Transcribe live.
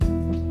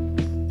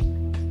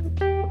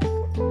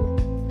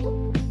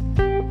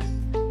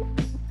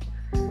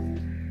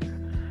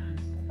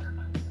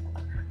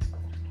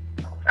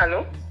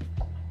Allô?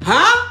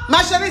 Hein? Ma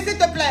chérie, s'il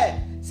te plaît.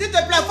 S'il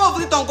te plaît, faut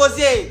ouvrir ton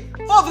gosier.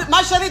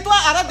 Ma chérie, toi,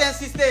 arrête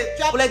d'insister.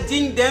 Tu es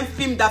digne d'un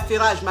film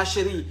d'affairage, ma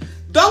chérie.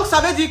 Donc,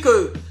 ça veut dire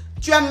que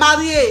tu es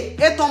mariée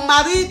et ton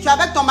mari, tu es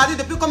avec ton mari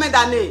depuis combien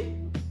d'années?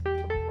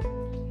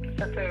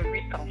 Ça fait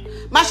 8 ans.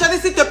 Ma chérie,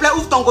 s'il te plaît,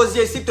 ouvre ton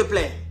gosier, s'il te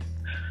plaît.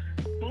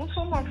 Nous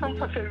sommes ensemble,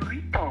 ça fait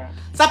 8 ans.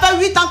 Ça fait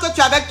 8 ans que tu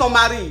es avec ton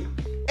mari.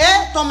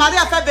 Et ton mari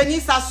a fait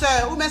venir sa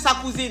soeur ou même sa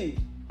cousine.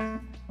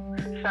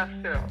 Sa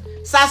soeur.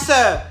 Sa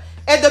soeur.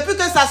 Et depuis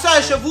que sa soeur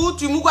est chez vous,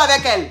 tu mouilles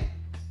avec elle.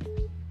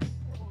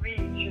 Oui,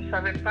 je ne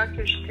savais pas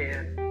que j'étais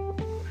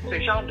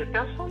ce genre de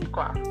personne,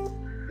 quoi.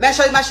 Mais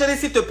ma chérie,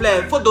 s'il te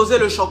plaît, il faut doser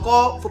le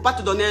choco. Il ne faut pas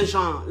te donner un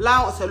genre.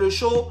 Là, c'est le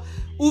show.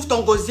 Ouvre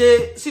ton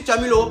gosier. Si tu as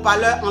mis le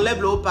haut-parleur,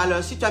 enlève le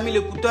haut-parleur. Si tu as mis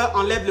l'écouteur,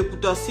 enlève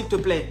l'écouteur, s'il te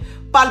plaît.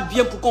 Parle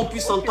bien pour qu'on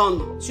puisse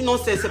entendre. Sinon,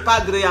 c'est pas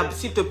agréable,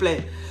 s'il te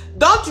plaît.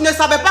 Donc, tu ne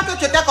savais pas que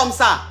tu étais comme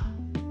ça?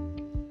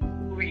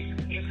 Oui,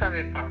 je ne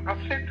savais pas. En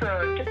fait,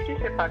 qu'est-ce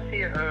qui s'est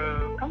passé?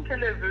 Quand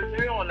elle est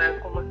venue, on a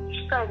commencé.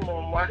 Jusqu'à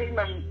mon mari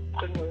même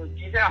me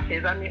disait à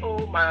ses amis,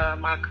 oh, ma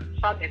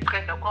femme est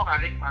très d'accord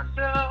avec ma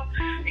soeur.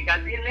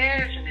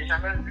 Regardez-les, je n'ai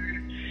jamais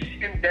vu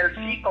une belle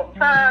fille comme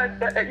ça,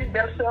 une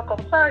belle soeur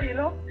comme ça, you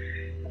know.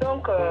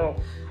 Donc,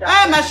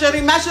 ma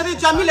chérie,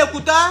 tu as mis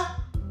l'écouteur?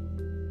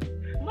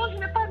 Non, je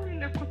n'ai pas mis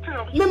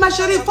l'écouteur. Mais ma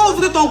chérie, il faut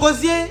ouvrir ton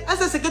gosier. Est-ce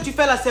que ce que tu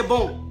fais là, c'est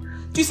bon?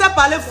 Tu sais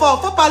parler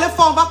fort. Faut parler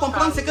fort, on va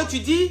comprendre ce que tu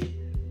dis.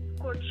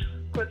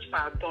 Coach,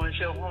 pardon,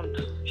 j'ai honte.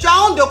 Tu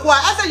as honte de quoi?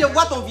 Est-ce que je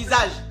vois ton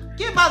visage?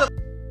 Qui parle de